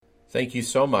Thank you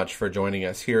so much for joining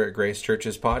us here at Grace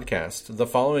Church's podcast. The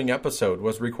following episode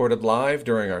was recorded live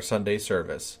during our Sunday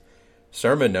service.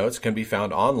 Sermon notes can be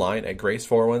found online at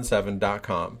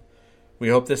grace417.com. We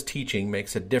hope this teaching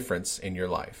makes a difference in your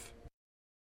life.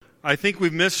 I think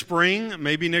we've missed spring.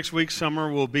 Maybe next week summer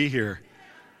will be here.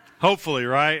 Hopefully,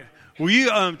 right? Will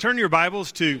you turn your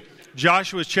Bibles to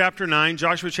Joshua chapter 9?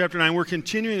 Joshua chapter 9. We're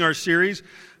continuing our series.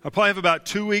 I probably have about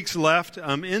 2 weeks left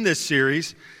in this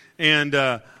series.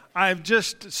 And I'm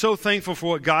just so thankful for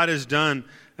what God has done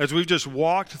as we've just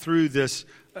walked through this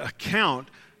account,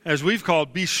 as we've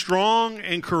called, Be Strong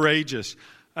and Courageous,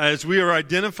 as we are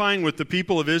identifying with the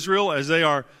people of Israel as they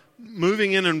are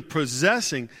moving in and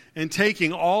possessing and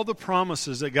taking all the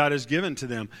promises that God has given to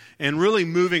them and really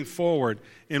moving forward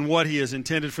in what He has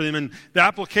intended for them. And the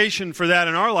application for that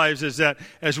in our lives is that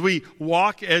as we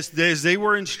walk as they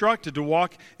were instructed to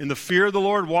walk in the fear of the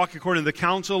Lord, walk according to the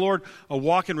counsel of the Lord, a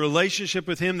walk in relationship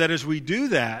with Him, that as we do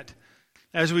that,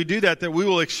 that we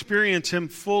will experience Him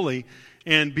fully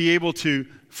and be able to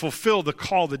fulfill the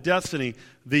call, the destiny,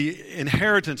 the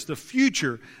inheritance, the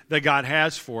future that God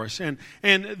has for us. And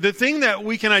the thing that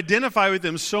we can identify with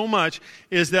them so much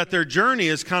is that their journey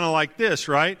is kind of like this,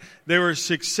 right? They were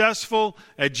successful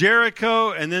at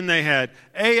Jericho, and then they had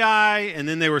Ai, and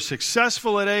then they were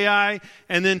successful at Ai,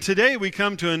 and then today we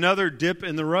come to another dip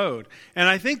in the road. And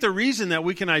I think the reason that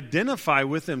we can identify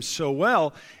with them so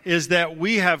well is that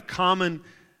we have common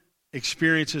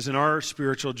experiences in our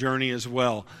spiritual journey as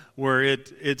well, where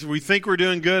we think we're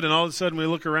doing good, and all of a sudden we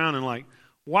look around and like,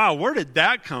 wow, where did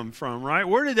that come from, right?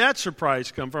 Where did that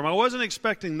surprise come from? I wasn't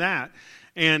expecting that.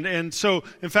 And so,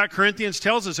 in fact, Corinthians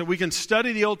tells us that we can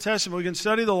study the Old Testament, we can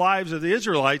study the lives of the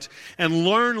Israelites and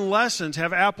learn lessons,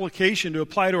 have application to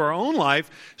apply to our own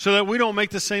life so that we don't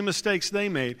make the same mistakes they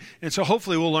made. And so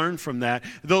hopefully we'll learn from that.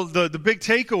 The big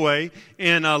takeaway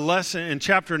in lesson in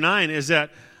chapter 9 is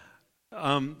that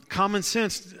common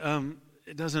sense,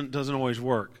 it doesn't always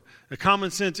work. The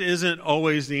common sense isn't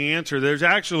always the answer. There's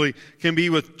actually can be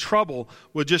with trouble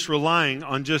with just relying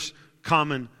on just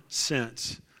common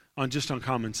sense, on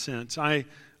common sense.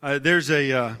 There's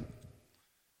a,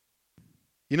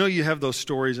 you have those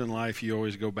stories in life you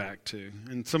always go back to.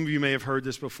 And some of you may have heard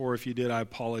this before. If you did, I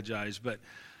apologize. But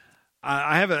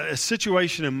I have a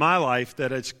situation in my life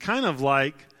that it's kind of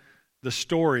like the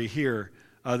story here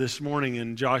this morning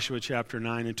in Joshua chapter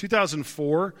 9. In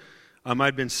 2004,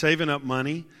 I'd been saving up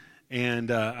money,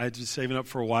 and I'd been saving up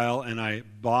for a while, and I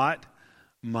bought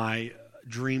my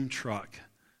dream truck.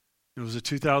 It was a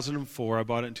 2004. I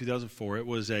bought it in 2004. It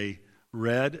was a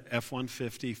red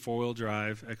F-150 four-wheel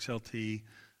drive XLT,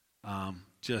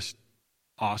 just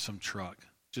awesome truck,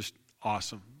 just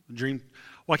awesome. Well,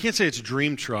 I can't say it's a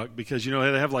dream truck because, they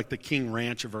have like the King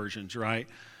Ranch versions, right?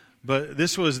 But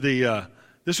this was the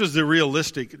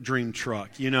realistic dream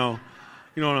truck, you know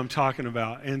what I'm talking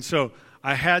about. And so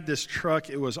I had this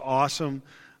truck. It was awesome.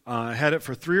 I had it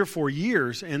for 3 or 4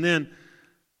 years. And then,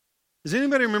 does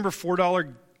anybody remember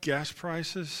 $4 gas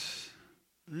prices?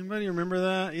 Anybody remember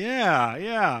that?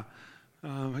 Yeah.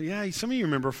 Some of you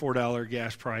remember $4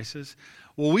 gas prices.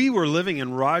 Well, we were living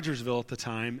in Rogersville at the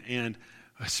time and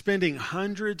spending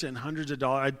hundreds and hundreds of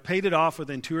dollars. I'd paid it off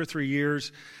within 2 or 3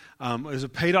 years. It was a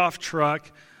paid-off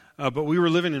truck. But we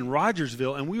were living in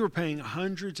Rogersville, and we were paying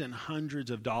hundreds and hundreds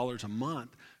of dollars a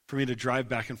month for me to drive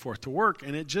back and forth to work,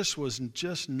 and it just was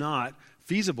just not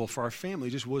feasible for our family.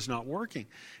 It just was not working.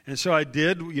 And so I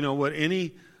did, what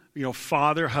any,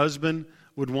 father, husband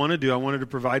would want to do. I wanted to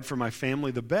provide for my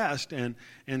family the best, and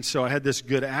so I had this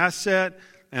good asset,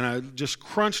 and I just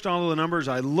crunched all of the numbers.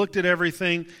 I looked at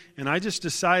everything, and I just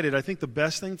decided I think the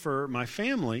best thing for my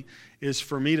family is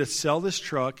for me to sell this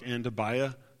truck and to buy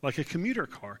a commuter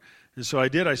car. And so I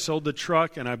did. I sold the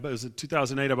truck, and it was in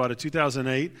 2008. I bought a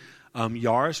 2008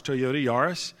 Toyota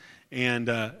Yaris. And,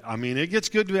 it gets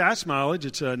good gas mileage.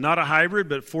 It's not a hybrid,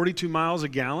 but 42 miles a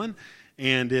gallon.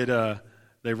 And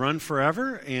they run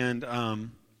forever, and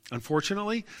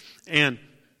unfortunately. And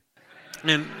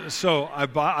so I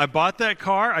bought that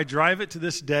car. I drive it to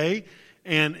this day.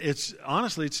 And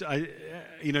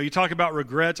you talk about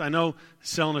regrets. I know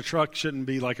selling a truck shouldn't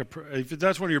be if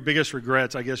that's one of your biggest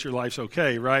regrets, I guess your life's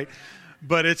okay, right?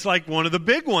 But it's like one of the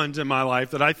big ones in my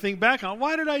life that I think back on.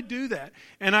 Why did I do that?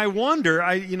 And I wonder,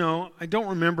 I don't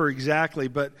remember exactly,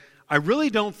 but I really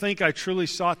don't think I truly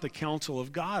sought the counsel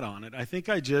of God on it. I think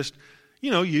I just,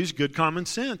 used good common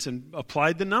sense and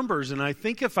applied the numbers. And I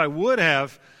think if I would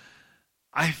have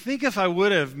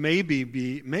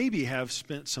maybe have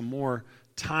spent some more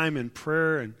time in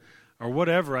prayer or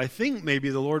whatever, I think maybe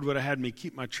the Lord would have had me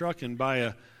keep my truck and buy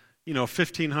a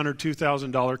 $1,500,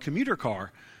 $2,000 commuter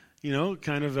car.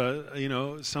 kind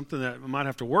of something that I might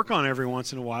have to work on every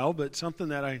once in a while, but something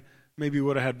that I maybe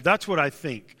would have had. That's what I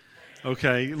think.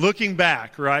 Okay, looking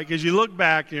back, right? Because you look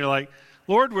back and you're like,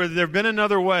 Lord, would there have been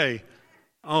another way?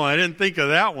 Oh, I didn't think of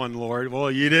that one, Lord. Well,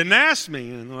 you didn't ask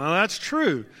me. And, well, that's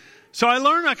true. So I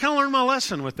kind of learned my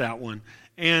lesson with that one.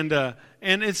 And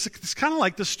it's kind of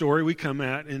like the story we come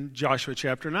at in Joshua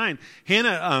chapter 9.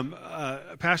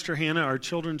 Hannah, Pastor Hannah, our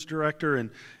children's director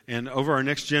and over our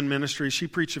Next Gen ministry, she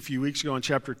preached a few weeks ago on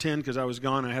chapter 10 because I was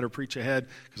gone. I had her preach ahead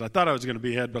because I thought I was going to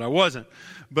be ahead, but I wasn't.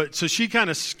 But so she kind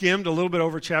of skimmed a little bit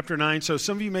over chapter 9. So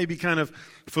some of you may be kind of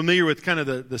familiar with kind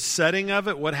of the setting of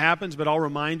it, what happens, but I'll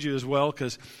remind you as well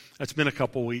because that's been a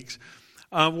couple weeks.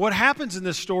 What happens in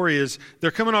this story is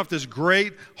they're coming off this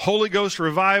great Holy Ghost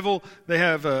revival. They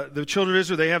have, the children of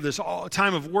Israel, they have this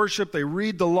time of worship. They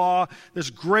read the law, this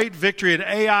great victory at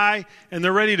Ai, and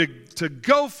they're ready to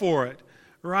go for it,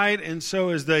 right? And so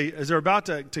as they're about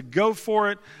to go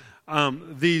for it,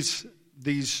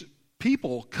 these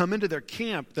people come into their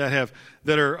camp that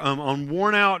are on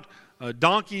worn out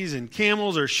donkeys and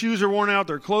camels. Their shoes are worn out.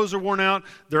 Their clothes are worn out.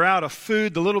 They're out of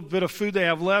food. The little bit of food they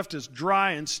have left is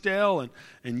dry and stale and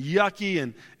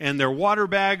yucky. And their water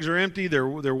bags are empty. Their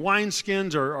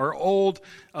wineskins are old.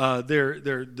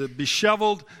 They're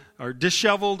disheveled or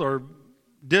disheveled,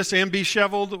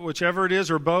 whichever it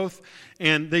is, or both.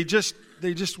 And they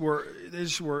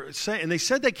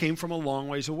said they came from a long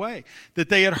ways away, that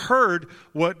they had heard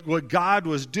what God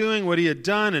was doing, what he had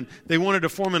done, and they wanted to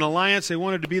form an alliance. They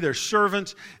wanted to be their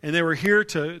servants, and they were here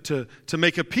to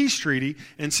make a peace treaty,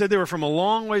 and said they were from a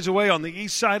long ways away on the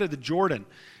east side of the Jordan.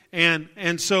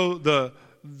 And so the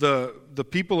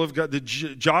people of God,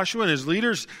 Joshua and his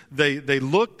leaders, they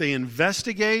look, they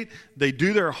investigate, they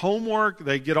do their homework,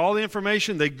 they get all the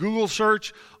information, they Google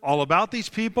search all about these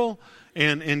people,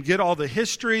 and get all the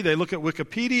history. They look at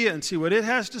Wikipedia and see what it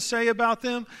has to say about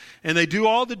them. And they do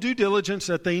all the due diligence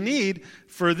that they need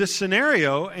for this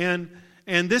scenario. And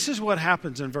this is what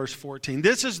happens in verse 14.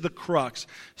 This is the crux.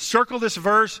 Circle this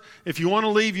verse. If you want to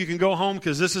leave, you can go home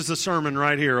because this is the sermon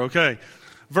right here. Okay.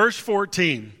 Verse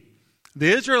 14.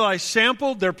 The Israelites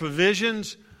sampled their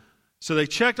provisions, so they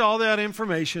checked all that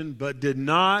information, but did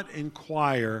not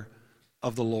inquire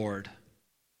of the Lord.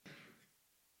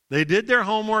 They did their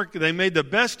homework. They made the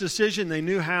best decision they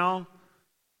knew how,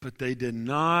 but they did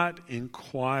not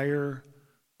inquire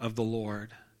of the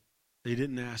Lord. They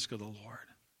didn't ask of the Lord.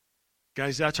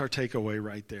 Guys, that's our takeaway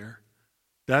right there.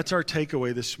 That's our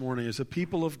takeaway this morning as a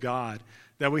people of God,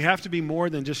 that we have to be more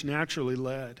than just naturally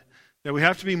led, that we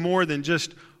have to be more than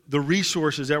just the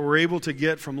resources that we're able to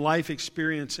get from life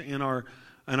experience and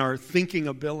our thinking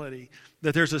ability,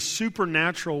 that there's a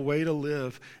supernatural way to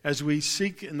live as we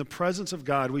seek in the presence of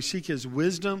God. We seek his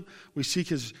wisdom, we seek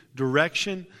his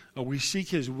direction, we seek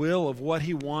his will of what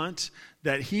he wants,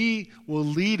 that he will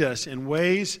lead us in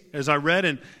ways, as I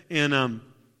read in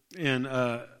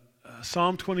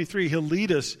Psalm 23, he'll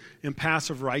lead us in paths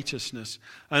of righteousness.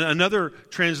 Another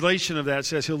translation of that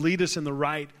says he'll lead us in the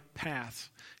right path.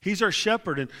 He's our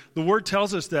shepherd, and the word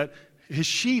tells us that his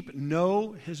sheep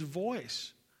know his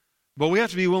voice. But we have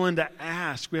to be willing to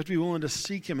ask. We have to be willing to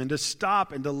seek him and to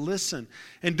stop and to listen.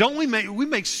 And don't we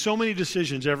make so many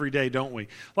decisions every day, don't we?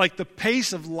 Like the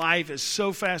pace of life is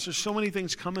so fast. There's so many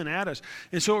things coming at us.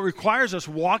 And so it requires us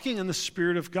walking in the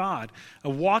Spirit of God,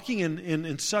 walking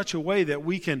in such a way that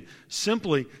we can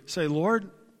simply say, Lord,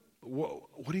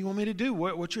 what do you want me to do?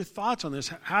 What's your thoughts on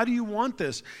this? How do you want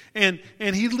this? And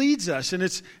he leads us.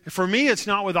 And for me, it's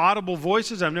not with audible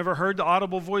voices. I've never heard the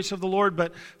audible voice of the Lord.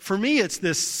 But for me, it's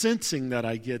this sensing that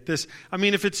I get.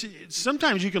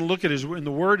 Sometimes you can look at in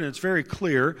the Word and it's very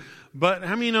clear. But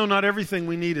how many know not everything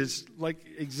we need is like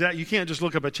exact? You can't just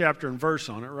look up a chapter and verse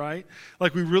on it, right?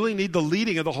 Like we really need the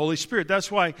leading of the Holy Spirit. That's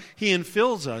why he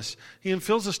infills us. He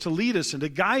infills us to lead us and to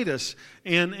guide us.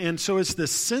 And so it's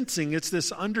this sensing, it's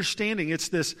this understanding, it's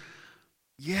this,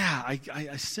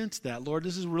 I sense that, Lord.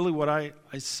 This is really what I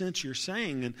sense you're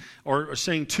saying, or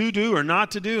saying to do or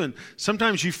not to do. And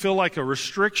sometimes you feel like a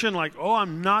restriction, like, I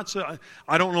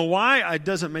don't know why. It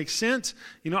doesn't make sense.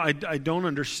 I don't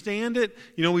understand it.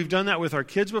 We've done that with our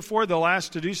kids before. They'll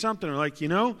ask to do something. They're like,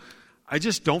 I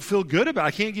just don't feel good about it.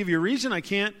 I can't give you a reason. I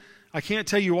can't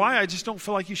tell you why. I just don't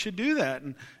feel like you should do that.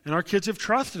 And our kids have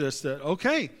trusted us that,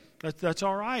 okay, that's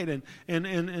all right.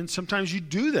 And sometimes you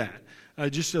do that.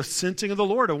 Just a sensing of the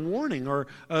Lord, a warning, or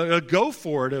a go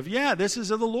for it of, this is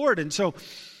of the Lord. And so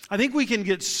I think we can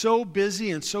get so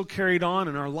busy and so carried on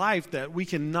in our life that we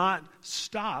cannot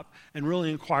stop and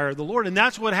really inquire of the Lord. And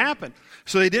that's what happened.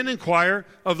 So they didn't inquire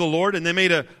of the Lord, and they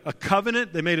made a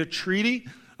covenant, they made a treaty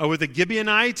with the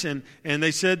Gibeonites, and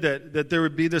they said that there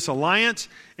would be this alliance.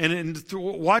 And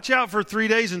watch out for 3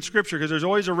 days in Scripture, because there's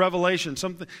always a revelation.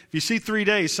 Something, if you see 3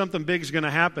 days, something big is going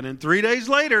to happen. And 3 days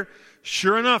later,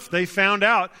 sure enough, they found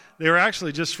out they were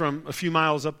actually just from a few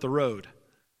miles up the road.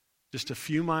 Just a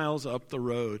few miles up the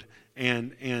road.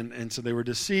 And so they were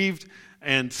deceived.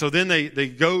 And so then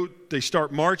they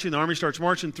start marching. The army starts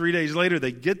marching. 3 days later,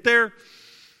 they get there,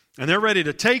 and they're ready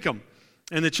to take them.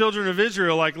 And the children of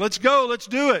Israel are like, let's go, let's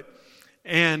do it.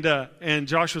 And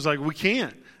Joshua's like, we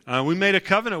can't. We made a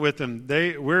covenant with them.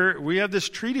 We have this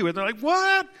treaty with them. They're like,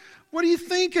 what? What are you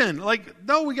thinking? Like,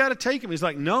 no, we got to take them. He's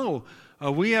like, no,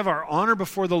 we have our honor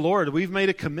before the Lord. We've made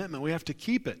a commitment. We have to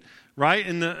keep it, right?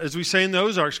 And as we say in the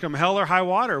Ozarks, come hell or high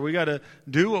water, we got to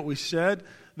do what we said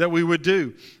that we would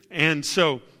do. And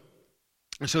so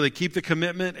they keep the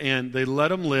commitment, and they let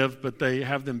them live, but they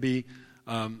have them be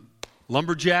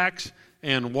lumberjacks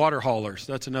and water haulers.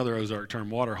 That's another Ozark term,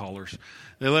 water haulers.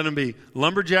 They let them be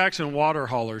lumberjacks and water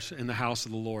haulers in the house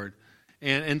of the Lord.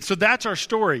 And so that's our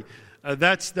story.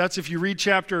 That's if you read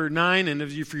chapter 9,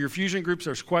 and for your fusion groups,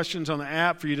 there's questions on the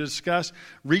app for you to discuss.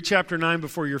 Read chapter 9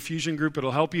 before your fusion group. It'll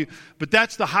help you. But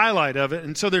that's the highlight of it.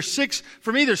 And so there's six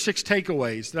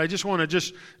takeaways that I just want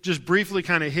to just briefly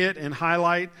kind of hit and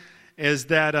highlight as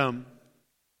that the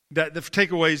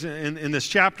takeaways in this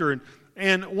chapter.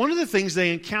 And one of the things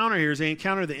they encounter here is they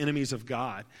encounter the enemies of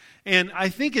God. And I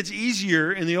think it's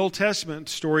easier in the Old Testament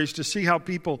stories to see how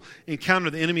people encounter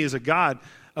the enemies of God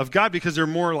because they're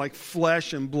more like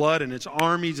flesh and blood, and it's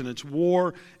armies and it's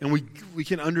war, and we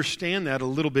can understand that a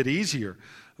little bit easier.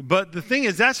 But the thing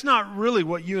is, that's not really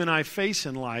what you and I face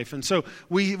in life. And so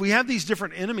we have these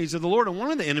different enemies of the Lord. And one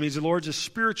of the enemies of the Lord is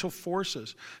spiritual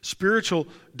forces, spiritual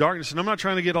darkness. And I'm not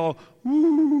trying to get all,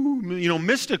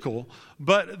 mystical.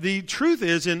 But the truth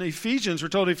is, in Ephesians, we're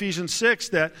told in Ephesians 6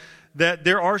 that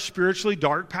there are spiritually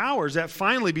dark powers that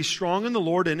finally be strong in the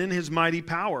Lord and in His mighty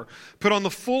power. Put on the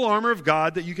full armor of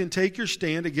God that you can take your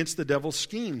stand against the devil's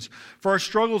schemes. For our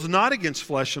struggle is not against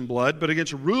flesh and blood, but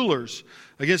against rulers,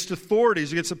 against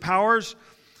authorities, against the powers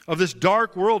of this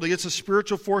dark world, against the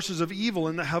spiritual forces of evil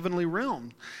in the heavenly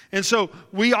realm. And so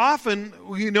we often,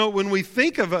 when we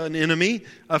think of an enemy,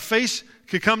 a face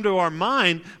could come to our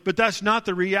mind, but that's not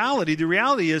the reality. The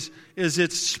reality is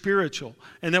it's spiritual,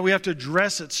 and that we have to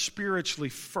address it spiritually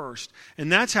first.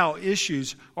 And that's how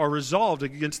issues are resolved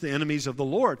against the enemies of the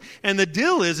Lord. And the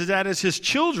deal is that as His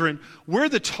children, we're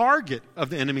the target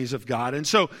of the enemies of God. And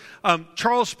so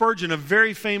Charles Spurgeon, a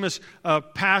very famous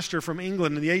pastor from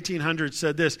England in the 1800s,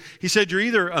 said this. He said, you're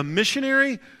either a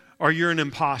missionary or you're an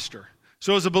imposter.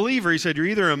 So as a believer, he said, you're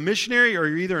either a missionary or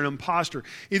you're either an imposter.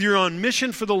 Either you're on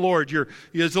mission for the Lord.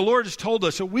 As the Lord has told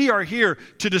us, that we are here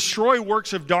to destroy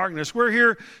works of darkness. We're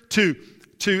here to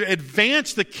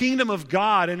advance the kingdom of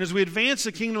God. And as we advance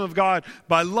the kingdom of God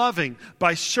by loving,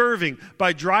 by serving,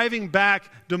 by driving back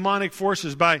demonic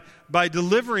forces, by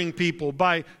delivering people,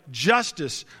 by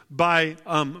justice, by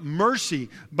mercy,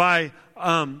 by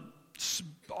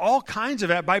all kinds of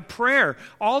that, by prayer,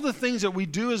 all the things that we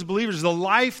do as believers, the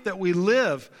life that we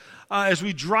live, as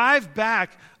we drive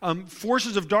back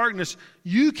forces of darkness,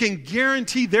 you can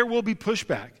guarantee there will be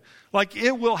pushback. Like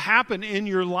it will happen in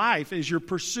your life as you're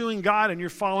pursuing God and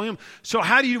you're following Him. So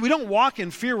we don't walk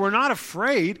in fear. We're not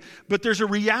afraid, but there's a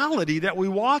reality that we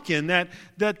walk in that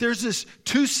there's this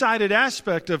two-sided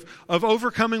aspect of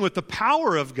overcoming with the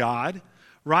power of God,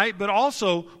 right? But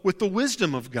also with the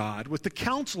wisdom of God, with the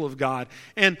counsel of God.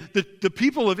 And the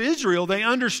people of Israel, they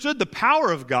understood the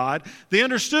power of God. They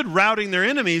understood routing their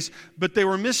enemies, but they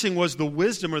were missing was the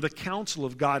wisdom or the counsel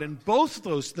of God. And both of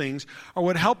those things are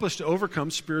what help us to overcome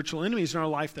spiritual enemies in our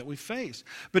life that we face.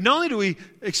 But not only do we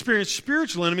experience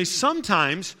spiritual enemies,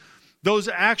 sometimes those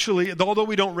actually, although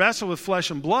we don't wrestle with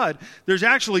flesh and blood, there's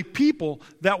actually people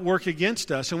that work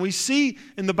against us. And we see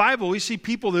in the Bible, we see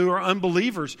people who are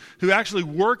unbelievers who actually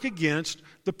work against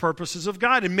the purposes of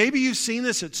God. And maybe you've seen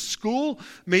this at school.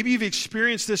 Maybe you've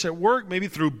experienced this at work, maybe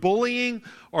through bullying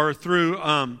or through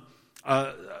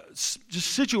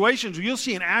just situations where you'll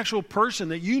see an actual person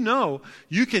that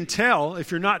you can tell, if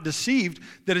you're not deceived,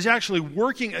 that is actually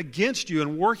working against you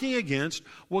and working against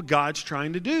what God's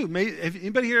trying to do. Have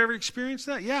anybody here ever experienced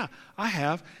that? Yeah, I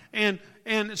have. And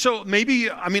so maybe,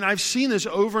 I've seen this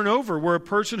over and over where a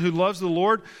person who loves the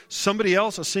Lord, somebody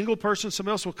else, a single person,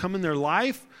 somebody else will come in their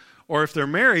life, or if they're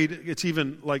married, it's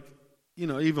even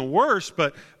even worse,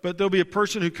 but there'll be a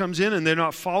person who comes in and they're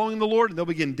not following the Lord, and they'll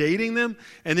begin dating them,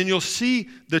 and then you'll see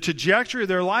the trajectory of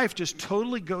their life just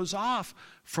totally goes off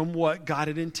from what God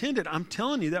had intended. I'm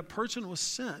telling you, that person was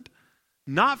sent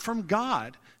not from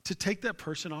God, to take that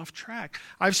person off track.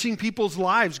 I've seen people's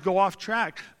lives go off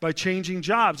track by changing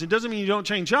jobs. It doesn't mean you don't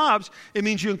change jobs. It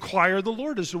means you inquire of the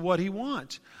Lord as to what He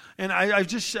wants.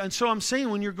 And so I'm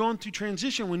saying, when you're going through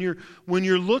transition, when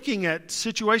you're looking at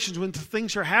situations, when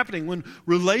things are happening, when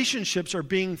relationships are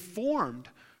being formed,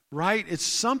 right? It's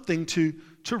something to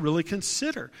really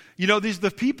consider.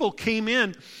 The people came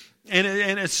in, and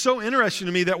it's so interesting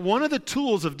to me that one of the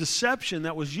tools of deception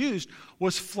that was used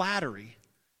was flattery.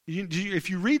 If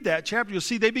you read that chapter, you'll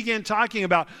see they began talking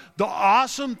about the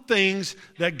awesome things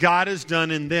that God has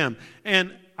done in them.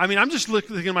 And I'm just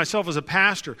looking at myself as a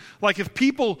pastor. Like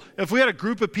if we had a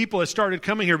group of people that started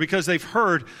coming here because they've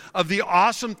heard of the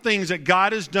awesome things that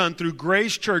God has done through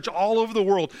Grace Church all over the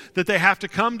world, that they have to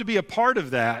come to be a part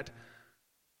of that,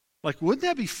 like, wouldn't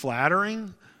that be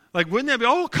flattering? Like, wouldn't that be,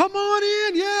 oh, come on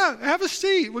in, yeah, have a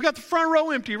seat. We got the front row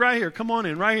empty right here. Come on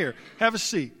in, right here. Have a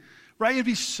seat. Right? It'd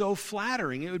be so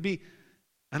flattering. It would be,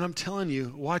 and I'm telling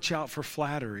you, watch out for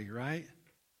flattery, right?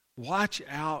 Watch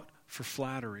out for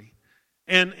flattery.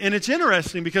 And it's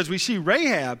interesting because we see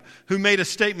Rahab, who made a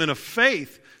statement of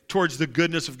faith towards the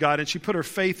goodness of God, and she put her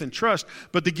faith and trust.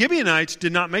 But the Gibeonites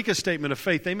did not make a statement of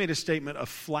faith. They made a statement of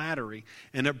flattery,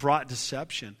 and it brought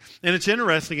deception. And it's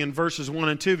interesting in verses 1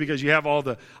 and 2 because you have all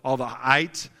the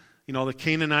ites, the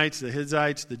Canaanites, the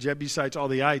Hittites, the Jebusites, all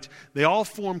the ites. They all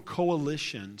form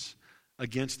coalitions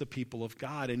against the people of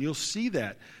God. And you'll see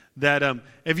that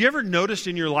have you ever noticed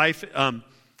in your life,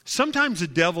 sometimes the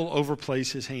devil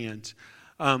overplays his hands.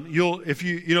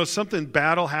 If something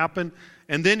bad will happen,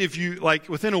 and then if you,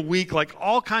 within a week,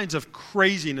 all kinds of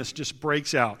craziness just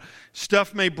breaks out.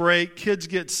 Stuff may break, kids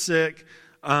get sick,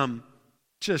 you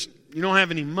don't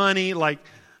have any money,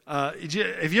 have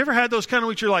you ever had those kind of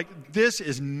weeks you're like, this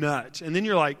is nuts? And then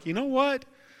you're like, you know what?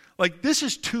 This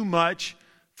is too much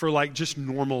for just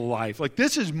normal life.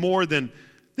 This is more than,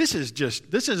 this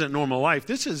isn't normal life.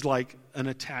 This is like an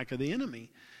attack of the enemy.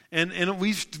 And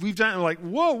we've done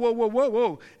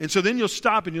whoa. And so then you'll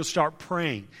stop and you'll start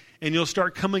praying. And you'll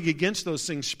start coming against those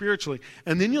things spiritually.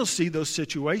 And then you'll see those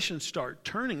situations start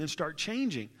turning and start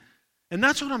changing. And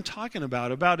that's what I'm talking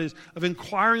about is of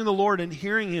inquiring the Lord and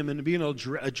hearing Him and being able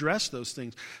to address those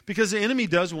things. Because the enemy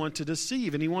does want to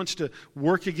deceive and he wants to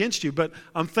work against you. But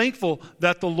I'm thankful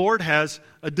that the Lord has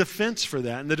a defense for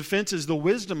that. And the defense is the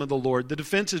wisdom of the Lord. The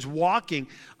defense is walking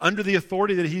under the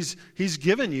authority that He's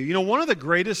given you. One of the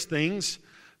greatest things,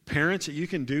 parents, that you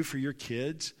can do for your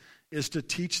kids is to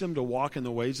teach them to walk in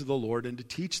the ways of the Lord and to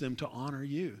teach them to honor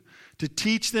you. To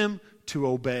teach them to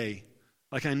obey.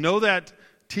 I know that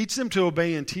teach them to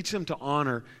obey and teach them to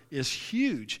honor is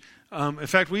huge. In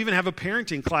fact, we even have a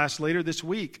parenting class later this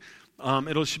week.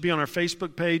 It should be on our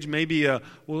Facebook page. Maybe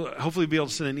we'll hopefully be able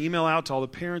to send an email out to all the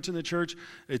parents in the church.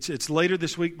 It's later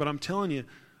this week, but I'm telling you,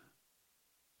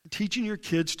 teaching your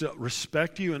kids to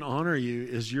respect you and honor you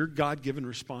is your God-given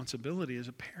responsibility as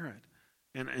a parent.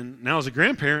 And now as a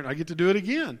grandparent, I get to do it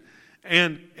again.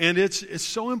 And it's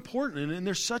so important. And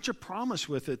there's such a promise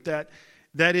with it that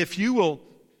if you will,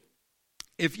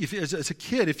 if as a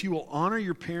kid, if you will honor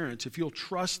your parents, if you'll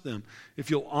trust them, if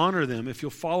you'll honor them, if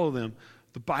you'll follow them,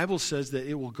 the Bible says that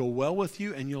it will go well with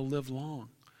you and you'll live long.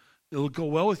 It'll go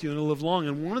well with you and it'll live long.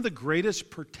 And one of the greatest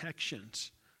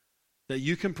protections that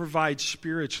you can provide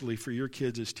spiritually for your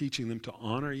kids is teaching them to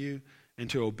honor you and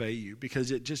to obey you,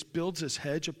 because it just builds this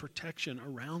hedge of protection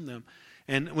around them.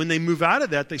 And when they move out of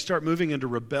that, they start moving into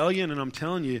rebellion. And I'm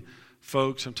telling you,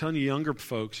 folks, younger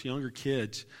folks, younger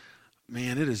kids,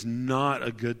 man, it is not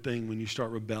a good thing when you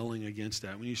start rebelling against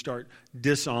that, when you start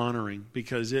dishonoring,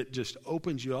 because it just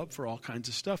opens you up for all kinds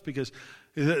of stuff. Because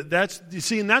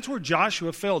that's where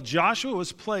Joshua failed. Joshua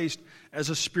was placed as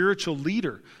a spiritual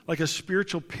leader, like a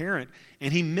spiritual parent,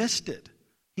 and he missed it.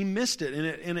 He missed it,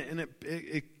 and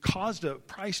it caused a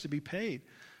price to be paid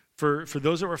for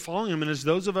those that were following him. And as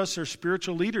those of us are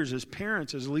spiritual leaders, as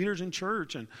parents, as leaders in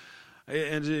church, and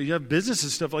you have business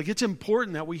and stuff, it's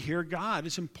important that we hear God.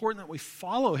 It's important that we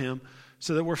follow Him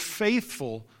so that we're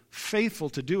faithful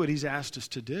to do what He's asked us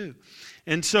to do.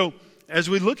 And so as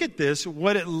we look at this,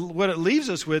 what it leaves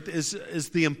us with is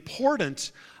the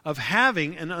importance of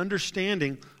having and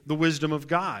understanding the wisdom of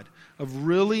God, of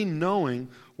really knowing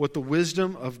what the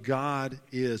wisdom of God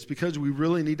is, because we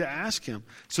really need to ask Him.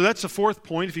 So that's the fourth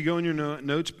point. If you go in your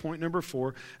notes, point number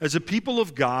 4, as a people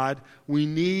of God, we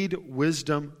need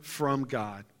wisdom from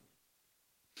God.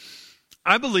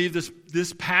 I believe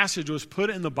this passage was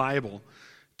put in the Bible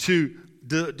to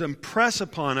impress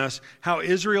upon us how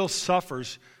Israel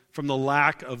suffers from the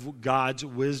lack of God's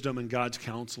wisdom and God's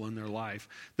counsel in their life.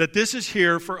 That this is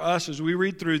here for us as we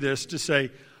read through this to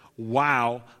say,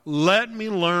 wow, let me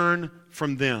learn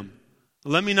from them.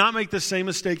 Let me not make the same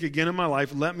mistake again in my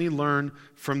life. Let me learn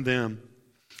from them.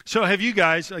 So have you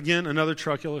guys, again, another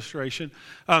truck illustration.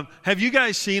 Have you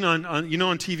guys seen on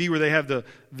TV where they have the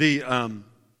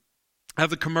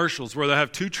commercials where they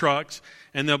have two trucks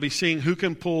and they'll be seeing who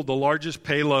can pull the largest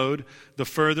payload, the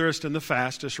furthest and the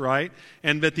fastest, right?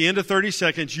 And at the end of 30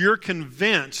 seconds, you're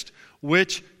convinced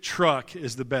which truck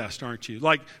is the best, aren't you?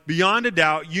 Like, beyond a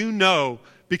doubt, you know,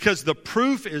 because the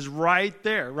proof is right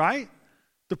there, right?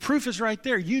 The proof is right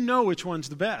there. You know which one's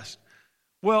the best.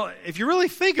 Well, if you really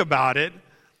think about it,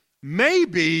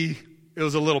 maybe it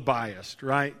was a little biased,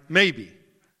 right? Maybe.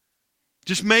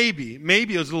 Just maybe.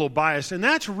 Maybe it was a little biased. And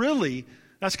that's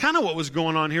kind of what was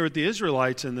going on here with the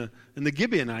Israelites and the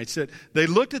Gibeonites. That they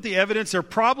looked at the evidence. Their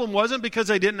problem wasn't because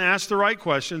they didn't ask the right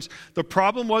questions. The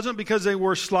problem wasn't because they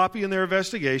were sloppy in their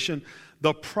investigation.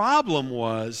 The problem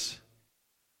was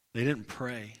they didn't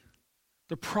pray.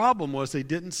 The problem was they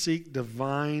didn't seek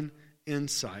divine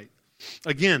insight.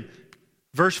 Again,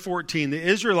 verse 14, the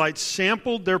Israelites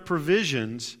sampled their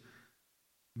provisions,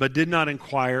 but did not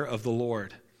inquire of the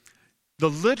Lord. The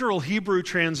literal Hebrew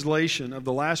translation of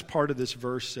the last part of this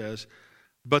verse says,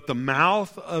 but the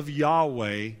mouth of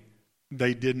Yahweh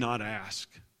they did not ask.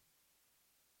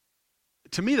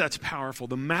 To me, that's powerful.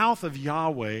 The mouth of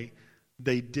Yahweh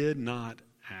they did not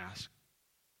ask.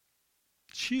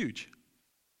 It's huge.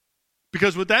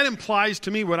 Because what that implies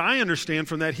to me, what I understand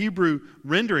from that Hebrew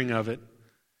rendering of it,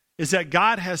 is that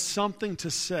God has something to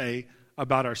say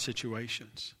about our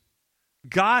situations.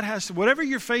 God has, whatever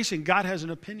you're facing, God has an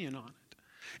opinion on it.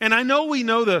 And I know we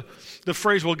know the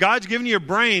phrase, well, God's given you a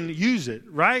brain, use it,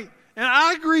 right? And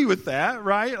I agree with that,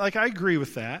 right? Like, I agree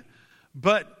with that.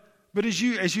 But as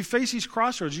you face these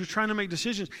crossroads, you're trying to make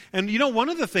decisions. And you know, one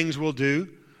of the things we'll do,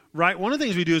 right? One of the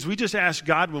things we do is we just ask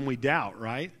God when we doubt,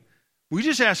 right? We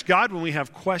just ask God when we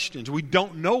have questions. We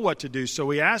don't know what to do, so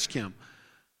we ask Him.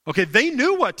 Okay, they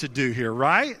knew what to do here,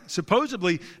 right?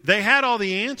 Supposedly, they had all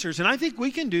the answers, and I think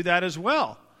we can do that as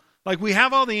well. Like, we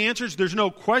have all the answers, there's no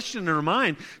question in our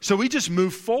mind, so we just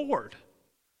move forward.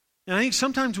 And I think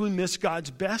sometimes we miss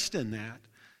God's best in that.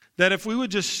 That if we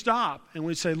would just stop and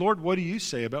we'd say, Lord, what do you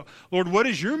say about, Lord, what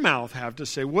does your mouth have to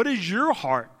say? What is your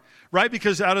heart? Right?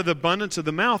 Because out of the abundance of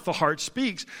the mouth, the heart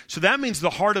speaks. So that means the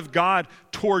heart of God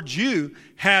towards you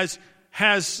has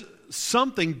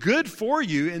something good for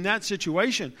you in that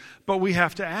situation. But we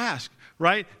have to ask,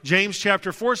 right? James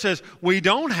chapter 4 says, we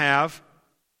don't have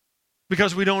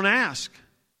because we don't ask.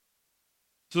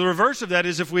 So the reverse of that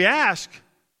is if we ask,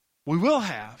 we will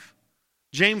have.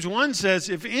 James 1 says,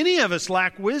 if any of us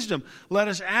lack wisdom, let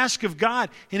us ask of God.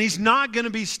 And He's not going to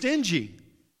be stingy.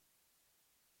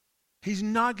 He's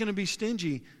not going to be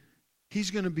stingy.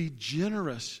 He's going to be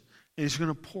generous. And He's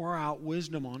going to pour out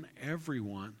wisdom on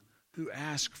everyone who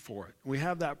asks for it. We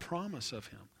have that promise of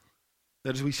Him.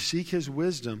 That as we seek His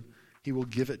wisdom, He will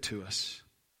give it to us.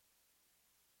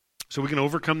 So we can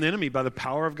overcome the enemy by the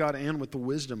power of God and with the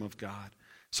wisdom of God.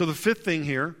 So the fifth thing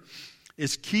here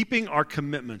is keeping our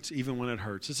commitments even when it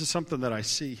hurts. This is something that I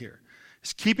see here.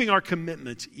 It's keeping our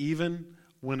commitments even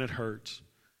when it hurts.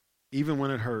 Even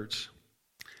when it hurts.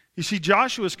 You see,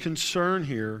 Joshua's concern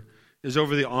here is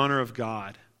over the honor of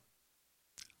God.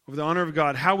 Over the honor of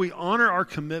God. How we honor our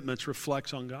commitments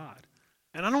reflects on God.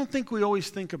 And I don't think we always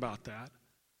think about that.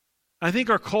 I think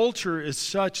our culture is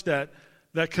such that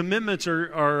commitments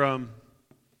are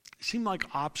seem like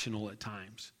optional at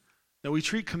times. That we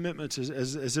treat commitments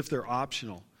as if they're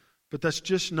optional. But that's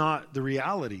just not the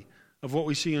reality of what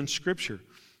we see in Scripture.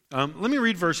 Let me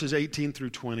read verses 18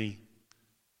 through 20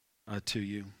 to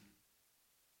you.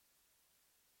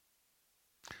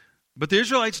 But the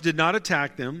Israelites did not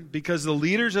attack them because the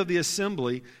leaders of the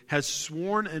assembly had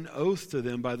sworn an oath to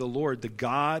them by the Lord, the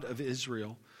God of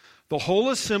Israel. The whole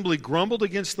assembly grumbled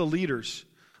against the leaders.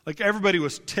 Like, everybody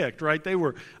was ticked, right? They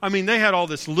had all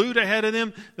this loot ahead of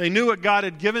them. They knew what God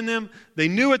had given them. They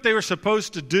knew what they were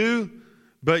supposed to do.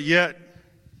 But yet,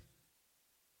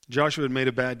 Joshua had made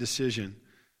a bad decision.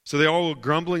 So they all were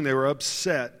grumbling. They were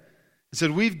upset. He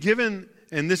said, we've given...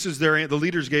 And this is the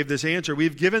leaders gave this answer.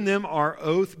 We've given them our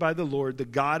oath by the Lord, the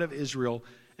God of Israel,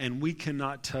 and we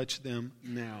cannot touch them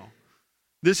now.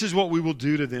 This is what we will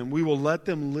do to them. We will let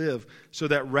them live so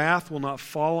that wrath will not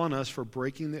fall on us for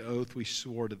breaking the oath we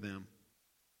swore to them.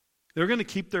 They're going to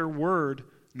keep their word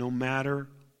no matter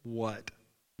what.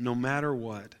 No matter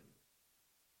what.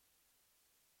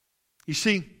 You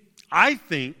see, I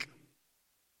think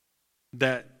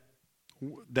that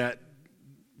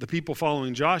the people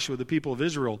following Joshua, the people of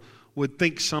Israel, would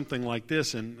think something like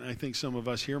this, and I think some of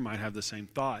us here might have the same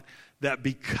thought, that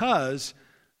because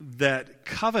that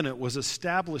covenant was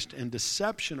established in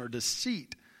deception or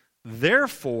deceit,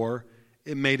 therefore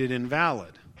it made it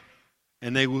invalid.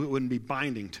 And they wouldn't be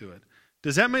binding to it.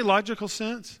 Does that make logical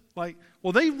sense? Like,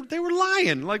 well, they were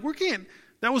lying. Like,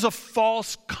 that was a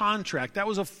false contract. That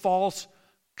was a false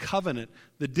covenant.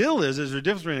 The deal is there's a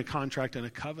difference between a contract and a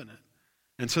covenant.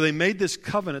 And so they made this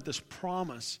covenant, this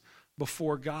promise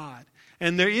before God.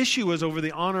 And their issue was over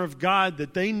the honor of God,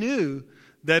 that they knew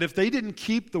that if they didn't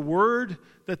keep the word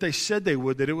that they said they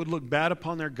would, that it would look bad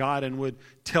upon their God and would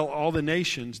tell all the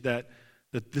nations that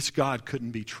this God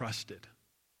couldn't be trusted.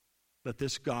 That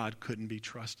this God couldn't be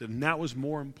trusted. And that was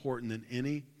more important than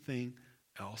anything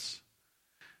else.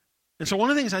 And so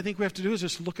one of the things I think we have to do is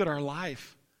just look at our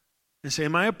life and say,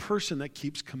 am I a person that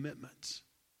keeps commitments?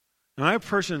 Am I a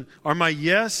person, is my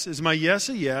yes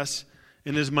a yes,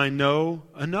 and is my no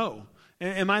a no?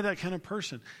 Am I that kind of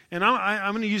person? And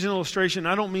I'm going to use an illustration.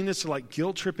 I don't mean this to like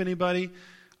guilt trip anybody.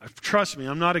 Trust me,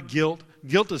 I'm not a guilt.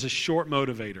 Guilt is a short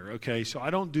motivator, okay? So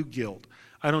I don't do guilt.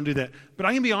 I don't do that. But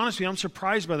I can be honest with you, I'm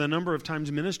surprised by the number of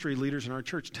times ministry leaders in our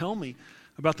church tell me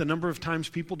about the number of times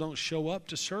people don't show up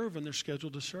to serve when they're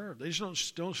scheduled to serve. They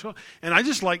just don't show up. And I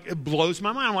just like, it blows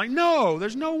my mind. I'm like, no,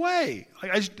 there's no way.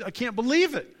 I can't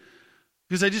believe it.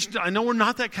 Because I know we're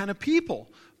not that kind of people.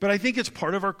 But I think it's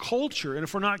part of our culture. And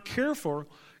if we're not careful,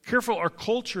 our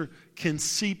culture can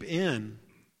seep in,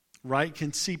 right?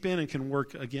 Can seep in and can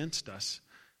work against us.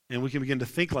 And we can begin to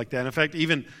think like that. In fact,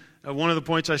 even one of the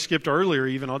points I skipped earlier,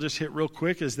 I'll just hit real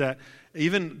quick, is that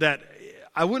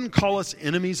I wouldn't call us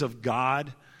enemies of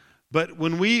God, but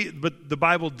the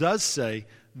Bible does say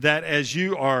that as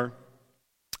you are,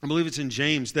 I believe it's in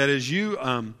James, that as you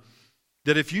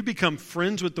that if you become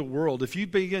friends with the world, if you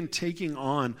begin taking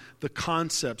on the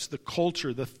concepts, the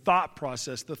culture, the thought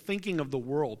process, the thinking of the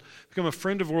world, become a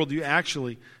friend of the world, you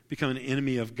actually become an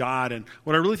enemy of God. And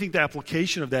what I really think the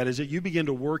application of that is that you begin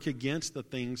to work against the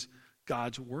things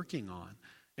God's working on.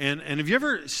 And have you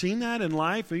ever seen that in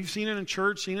life? Have you seen it in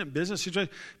church, seen it in business?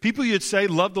 People you'd say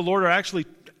love the Lord are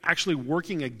actually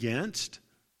working against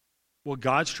what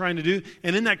God's trying to do.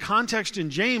 And in that context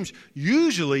in James,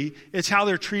 usually it's how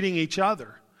they're treating each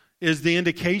other is the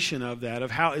indication of that, of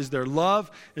how is there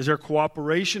love, is there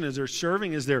cooperation, is there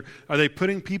serving, are they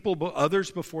putting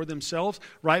others before themselves,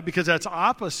 right? Because that's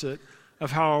opposite of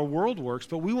how our world works.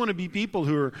 But we want to be people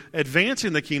who are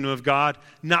advancing the kingdom of God,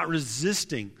 not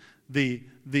resisting the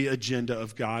agenda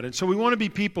of God. And so we want to be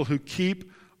people who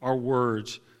keep our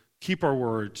words.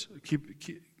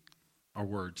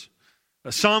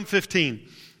 Psalm 15,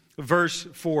 verse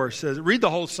 4 says, read the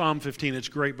whole Psalm 15. It's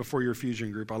great before your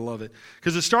fusion group. I love it.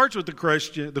 Because it starts with the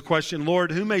question,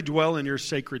 Lord, who may dwell in your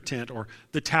sacred tent, or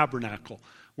the tabernacle,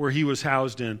 where he was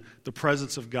housed in the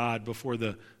presence of God before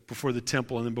the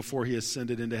temple, and then before he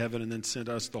ascended into heaven and then sent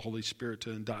us the Holy Spirit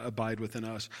to abide within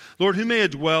us. Lord, who may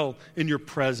dwell in your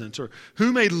presence, or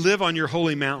who may live on your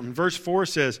holy mountain? Verse 4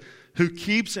 says, who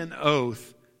keeps an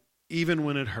oath even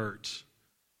when it hurts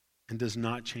and does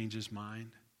not change his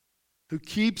mind. Who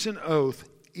keeps an oath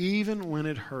even when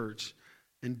it hurts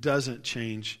and doesn't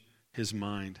change his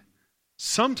mind.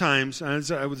 Sometimes, and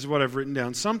this is what I've written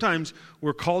down, sometimes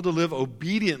we're called to live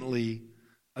obediently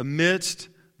amidst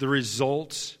the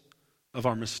results of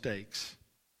our mistakes.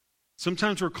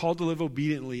 Sometimes we're called to live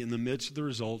obediently in the midst of the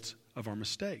results of our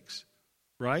mistakes,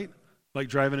 right? Like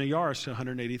driving a Yaris to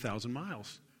 180,000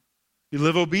 miles. You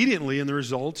live obediently in the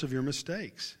results of your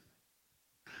mistakes,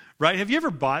 right? Have you ever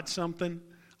bought something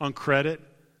on credit,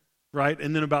 right?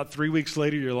 And then about 3 weeks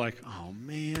later, you're like, oh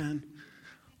man,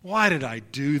 why did I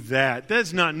do that?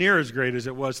 That's not near as great as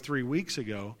it was 3 weeks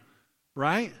ago,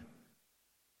 right?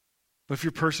 But if you're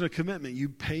a person of commitment, you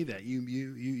pay that.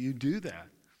 You do that.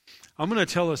 I'm going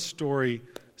to tell a story.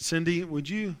 Cindy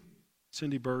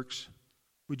Burks,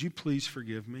 would you please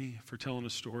forgive me for telling a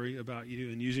story about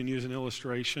you and using you as an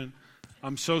illustration?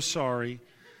 I'm so sorry.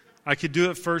 I could do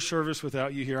it first service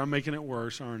without you here. I'm making it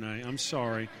worse, aren't I? I'm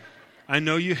sorry. I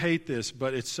know you hate this,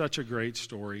 but it's such a great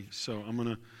story. So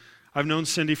I've known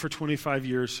Cindy for 25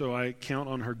 years, so I count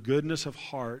on her goodness of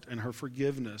heart and her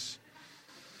forgiveness.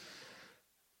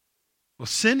 Well,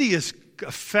 Cindy is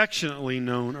affectionately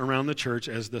known around the church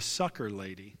as the sucker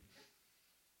lady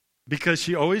because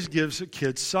she always gives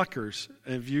kids suckers.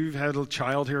 If you've had a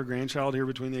child here, a grandchild here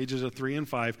between the ages of 3 and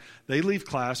 5, they leave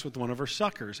class with one of her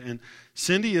suckers. And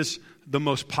Cindy is the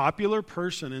most popular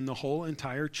person in the whole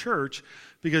entire church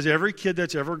because every kid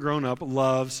that's ever grown up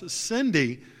loves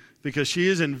Cindy because she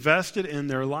is invested in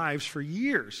their lives for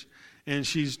years. And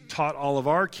she's taught all of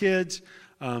our kids.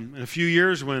 In a few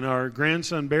years, when our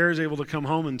grandson Bear is able to come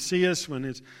home and see us, when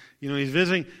he's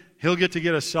visiting, he'll get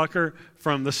a sucker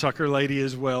from the sucker lady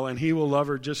as well, and he will love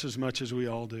her just as much as we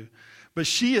all do. But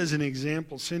she is an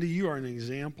example. Cindy, you are an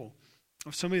example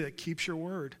of somebody that keeps your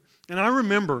word. And I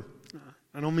remember,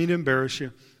 I don't mean to embarrass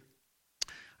you,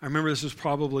 I remember this was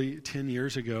probably 10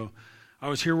 years ago. I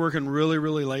was here working really,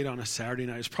 really late on a Saturday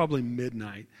night. It was probably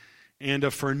midnight.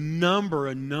 And for a number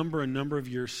of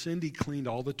years, Cindy cleaned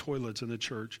all the toilets in the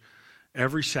church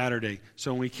every Saturday.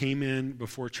 So when we came in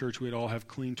before church, we'd all have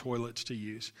clean toilets to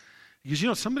use.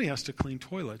 Because, somebody has to clean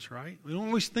toilets, right? We don't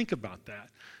always think about that.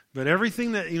 But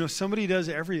everything that, somebody does,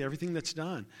 everything that's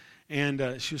done.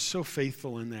 And she was so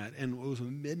faithful in that. And it was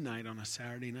midnight on a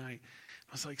Saturday night.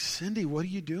 I was like, Cindy, what are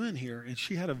you doing here? And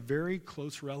she had a very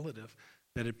close relative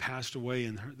that had passed away.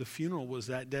 And the funeral was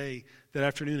that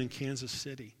afternoon in Kansas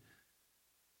City.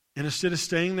 And instead of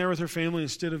staying there with her family,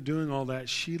 instead of doing all that,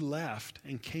 she left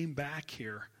and came back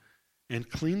here and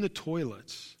cleaned the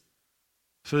toilets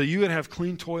so that you would have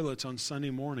clean toilets on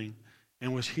Sunday morning,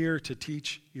 and was here to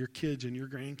teach your kids and your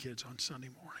grandkids on Sunday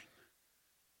morning.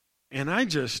 And I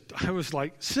was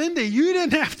like, Cindy, you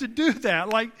didn't have to do that.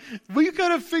 Like, we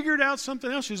could have figured out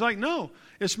something else. She's like, no,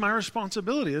 it's my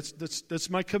responsibility. That's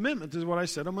my commitment. This is what I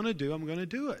said I'm going to do. I'm going to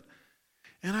do it.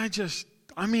 And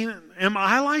am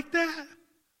I like that?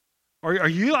 Are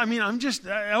you?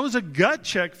 That was a gut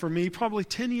check for me probably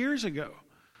 10 years ago.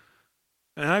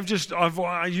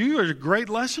 And you are a great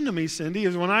lesson to me, Cindy,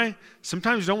 is when I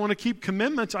sometimes don't want to keep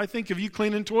commitments, I think of you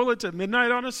cleaning toilets at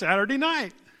midnight on a Saturday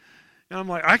night. And I'm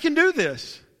like, I can do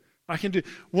this. I can do.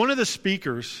 One of the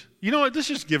speakers, you know what, let's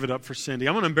just give it up for Cindy.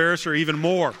 I'm going to embarrass her even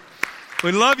more.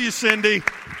 We love you, Cindy.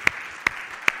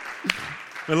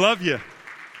 I love you.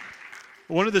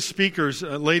 One of the speakers,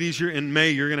 ladies, in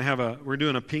May, we're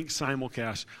doing a pink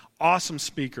simulcast. Awesome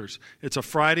speakers. It's a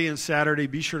Friday and Saturday.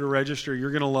 Be sure to register.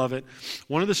 You're going to love it.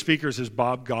 One of the speakers is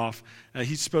Bob Goff.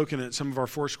 He's spoken at some of our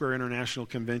Foursquare International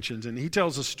conventions, and he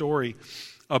tells a story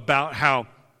about how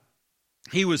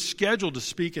he was scheduled to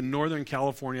speak in Northern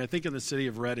California, I think in the city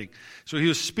of Redding. So he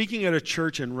was speaking at a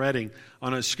church in Redding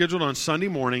scheduled on Sunday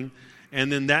morning,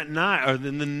 and then that night, or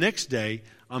then the next day,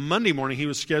 on Monday morning, he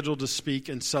was scheduled to speak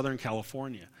in Southern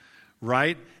California,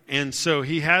 right? And so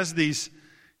he has these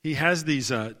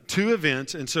two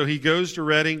events, and so he goes to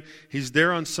Redding. He's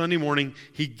there on Sunday morning.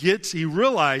 He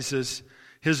realizes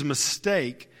his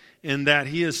mistake in that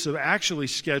he is actually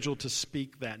scheduled to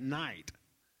speak that night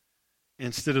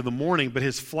instead of the morning, but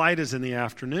his flight is in the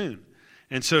afternoon.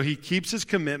 And so he keeps his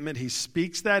commitment. He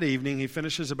speaks that evening. He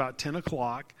finishes about 10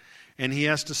 o'clock, and he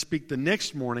has to speak the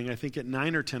next morning, I think at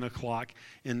 9 or 10 o'clock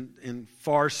in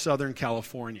far Southern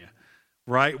California.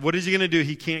 Right? What is he going to do?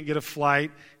 He can't get a flight.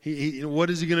 What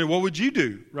would you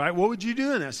do? Right? What would you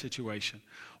do in that situation?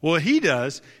 Well, what he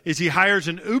does is he hires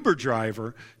an Uber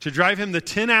driver to drive him the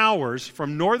 10 hours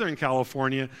from Northern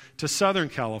California to Southern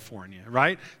California,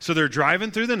 right? So they're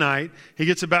driving through the night.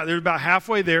 They're about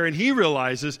halfway there, and he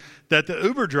realizes that the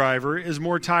Uber driver is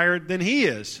more tired than he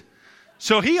is.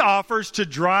 So he offers to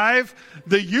drive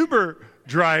the Uber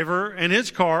driver and his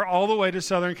car all the way to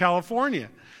Southern California.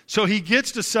 So he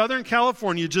gets to Southern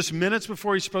California just minutes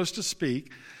before he's supposed to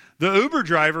speak. The Uber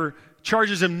driver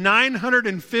charges him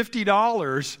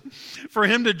 $950 for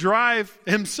him to drive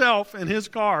himself in his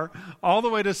car all the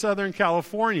way to Southern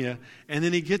California. And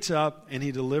then he gets up and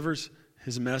he delivers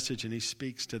his message and he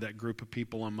speaks to that group of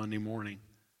people on Monday morning.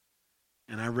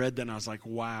 And I read that and I was like,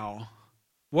 wow.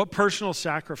 What personal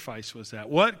sacrifice was that?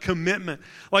 What commitment?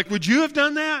 Like, would you have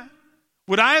done that?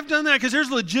 Would I have done that? Because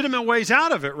there's legitimate ways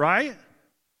out of it, right?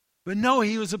 But no,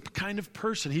 he was a kind of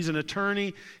person. He's an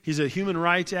attorney. He's a human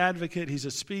rights advocate. He's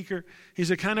a speaker. He's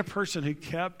the kind of person who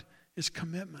kept his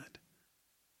commitment,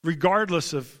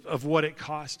 regardless of what it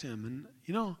cost him.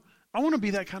 And, I want to be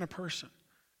that kind of person.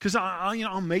 Because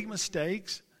I'll make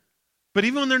mistakes. But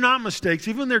even when they're not mistakes,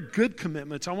 even when they're good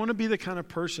commitments, I want to be the kind of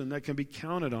person that can be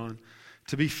counted on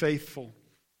to be faithful.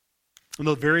 And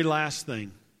the very last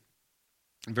thing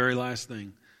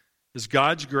is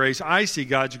God's grace. I see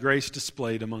God's grace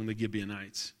displayed among the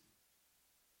Gibeonites.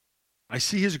 I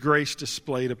see His grace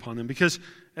displayed upon them. Because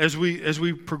as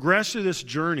we progress through this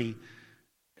journey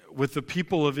with the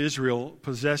people of Israel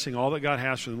possessing all that God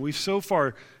has for them,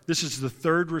 this is the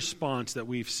third response that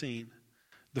we've seen.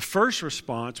 The first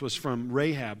response was from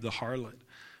Rahab the harlot,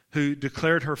 who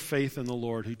declared her faith in the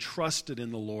Lord, who trusted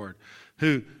in the Lord,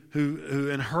 who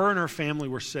and her family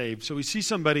were saved. So we see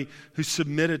somebody who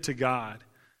submitted to God,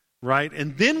 right?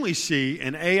 And then we see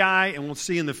in Ai, and we'll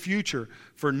see in the future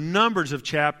for numbers of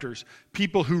chapters,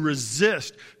 people who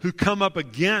resist, who come up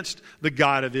against the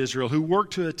God of Israel, who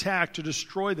work to attack, to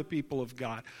destroy the people of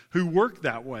God, who work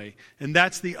that way. And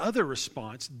that's the other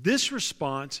response. This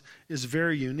response is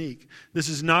very unique. This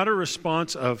is not a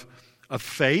response of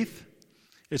faith.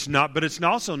 But it's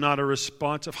also not a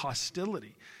response of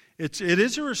hostility. It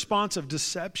is a response of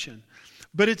deception.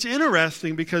 But it's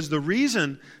interesting because the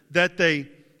reason that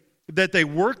they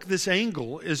work this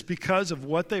angle is because of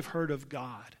what they've heard of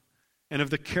God and of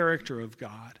the character of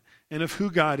God and of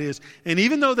who God is. And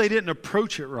even though they didn't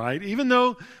approach it right, even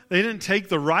though they didn't take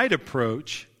the right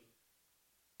approach,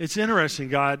 it's interesting,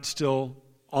 God still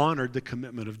honored the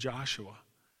commitment of Joshua.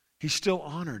 He still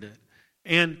honored it.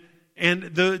 And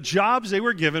the jobs they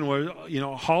were given were,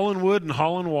 hauling wood and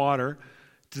hauling water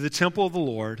to the temple of the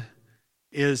Lord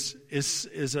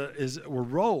were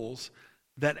roles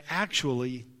that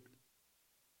actually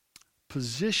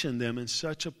position them in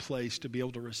such a place to be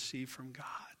able to receive from God.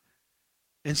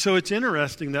 And so it's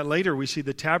interesting that later we see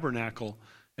the tabernacle,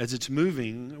 as it's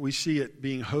moving, we see it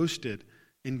being hosted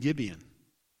in Gibeon.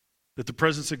 That the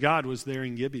presence of God was there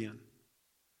in Gibeon.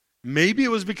 Maybe it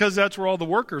was because that's where all the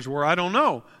workers were, I don't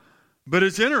know. But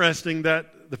it's interesting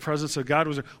that the presence of God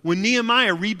was there. When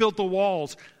Nehemiah rebuilt the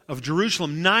walls of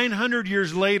Jerusalem 900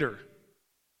 years later,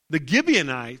 the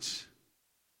Gibeonites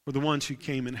were the ones who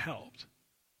came and helped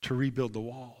to rebuild the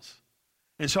walls.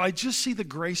 And so I just see the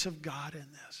grace of God in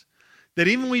this. That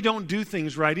even when we don't do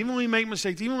things right, even when we make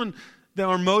mistakes, even when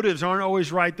our motives aren't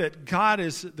always right, that God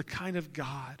is the kind of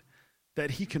God that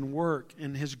He can work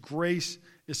and His grace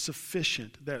is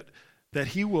sufficient, that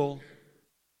He will,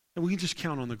 and we can just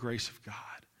count on the grace of God.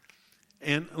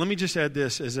 And let me just add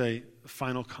this as a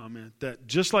final comment, that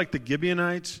just like the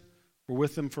Gibeonites were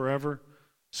with them forever,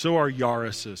 so are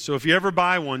Yairises. So if you ever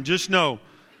buy one, just know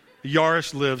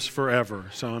Yaris lives forever.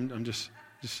 So I'm just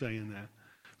saying that.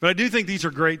 But I do think these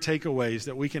are great takeaways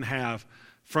that we can have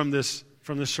from this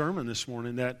sermon this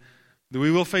morning, that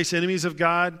we will face enemies of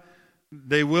God.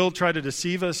 They will try to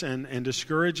deceive us and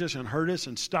discourage us and hurt us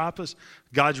and stop us.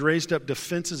 God's raised up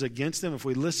defenses against them. If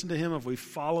we listen to Him, if we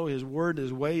follow His word,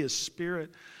 His way, His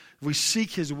spirit, if we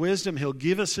seek His wisdom, He'll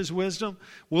give us His wisdom.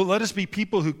 Well, let us be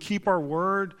people who keep our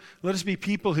word. Let us be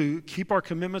people who keep our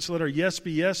commitments. Let our yes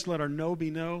be yes. Let our no be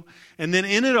no. And then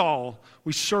in it all,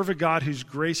 we serve a God whose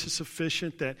grace is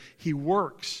sufficient, that He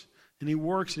works and He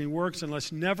works and He works. And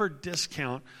let's never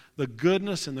discount the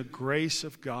goodness and the grace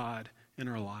of God in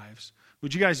our lives.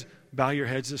 Would you guys bow your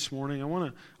heads this morning? I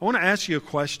want to ask you a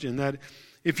question, that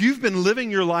if you've been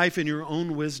living your life in your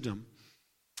own wisdom,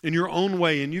 in your own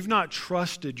way, and you've not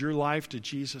trusted your life to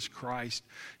Jesus Christ,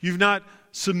 you've not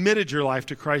submitted your life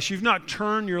to Christ, you've not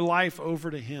turned your life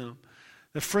over to Him,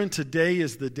 then friend, today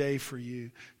is the day for you.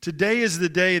 Today is the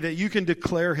day that you can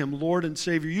declare Him Lord and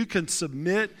Savior. You can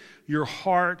submit your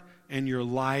heart and your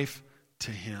life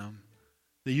to Him.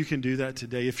 That you can do that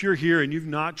today. If you're here and you've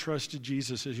not trusted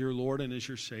Jesus as your Lord and as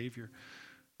your Savior,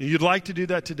 and you'd like to do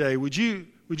that today, would you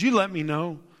let me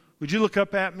know? Would you look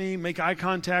up at me, make eye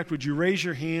contact? Would you raise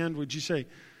your hand? Would you say,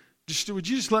 would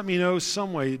you just let me know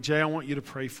some way, Jay, I want you to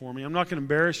pray for me. I'm not going to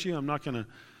embarrass you. I'm not going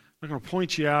to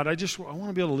point you out. I want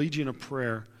to be able to lead you in a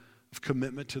prayer of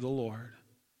commitment to the Lord.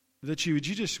 Would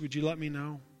you let me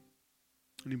know?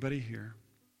 Anybody here?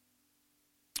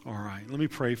 All right, let me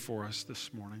pray for us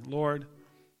this morning. Lord,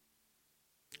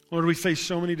 we face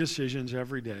so many decisions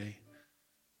every day.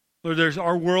 Lord,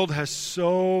 our world has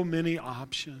so many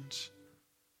options.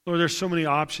 Lord, there's so many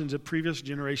options that previous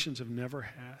generations have never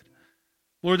had.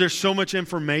 Lord, there's so much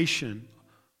information,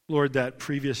 Lord, that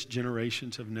previous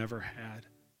generations have never had.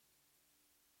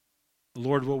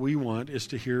 Lord, what we want is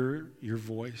to hear your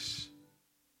voice.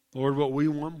 Lord, what we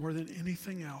want more than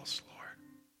anything else, Lord,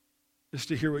 is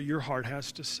to hear what your heart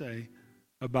has to say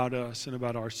about us and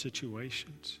about our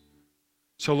situations.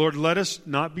 So, Lord, let us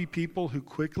not be people who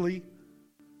quickly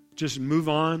just move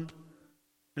on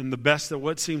and the best of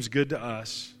what seems good to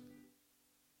us.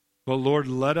 But, Lord,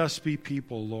 let us be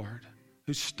people, Lord,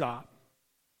 who stop,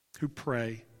 who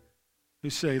pray,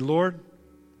 who say, Lord,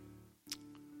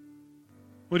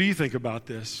 what do you think about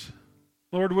this?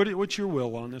 Lord, what's your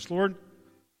will on this? Lord,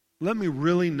 let me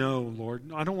really know,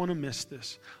 Lord. I don't want to miss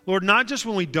this. Lord, not just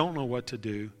when we don't know what to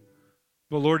do,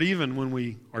 but, Lord, even when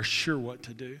we are sure what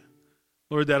to do.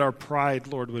 Lord, that our pride,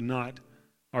 Lord, would not,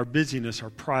 our busyness, our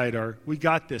pride, we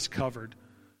got this covered,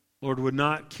 Lord, would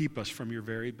not keep us from your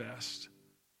very best.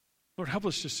 Lord, help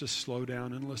us just to slow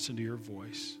down and listen to your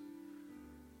voice.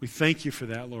 We thank you for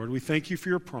that, Lord. We thank you for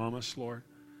your promise, Lord,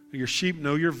 that your sheep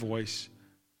know your voice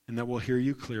and that we'll hear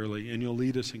you clearly and you'll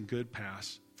lead us in good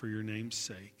paths for your name's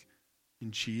sake.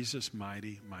 In Jesus'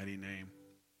 mighty, mighty name.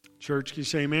 Church, can you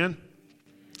say amen?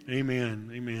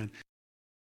 Amen. Amen.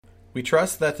 We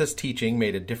trust that this teaching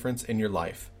made a difference in your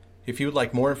life. If you would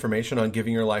like more information on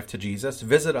giving your life to Jesus,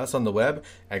 visit us on the web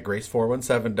at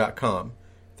grace417.com.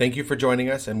 Thank you for joining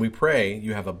us, and we pray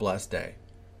you have a blessed day.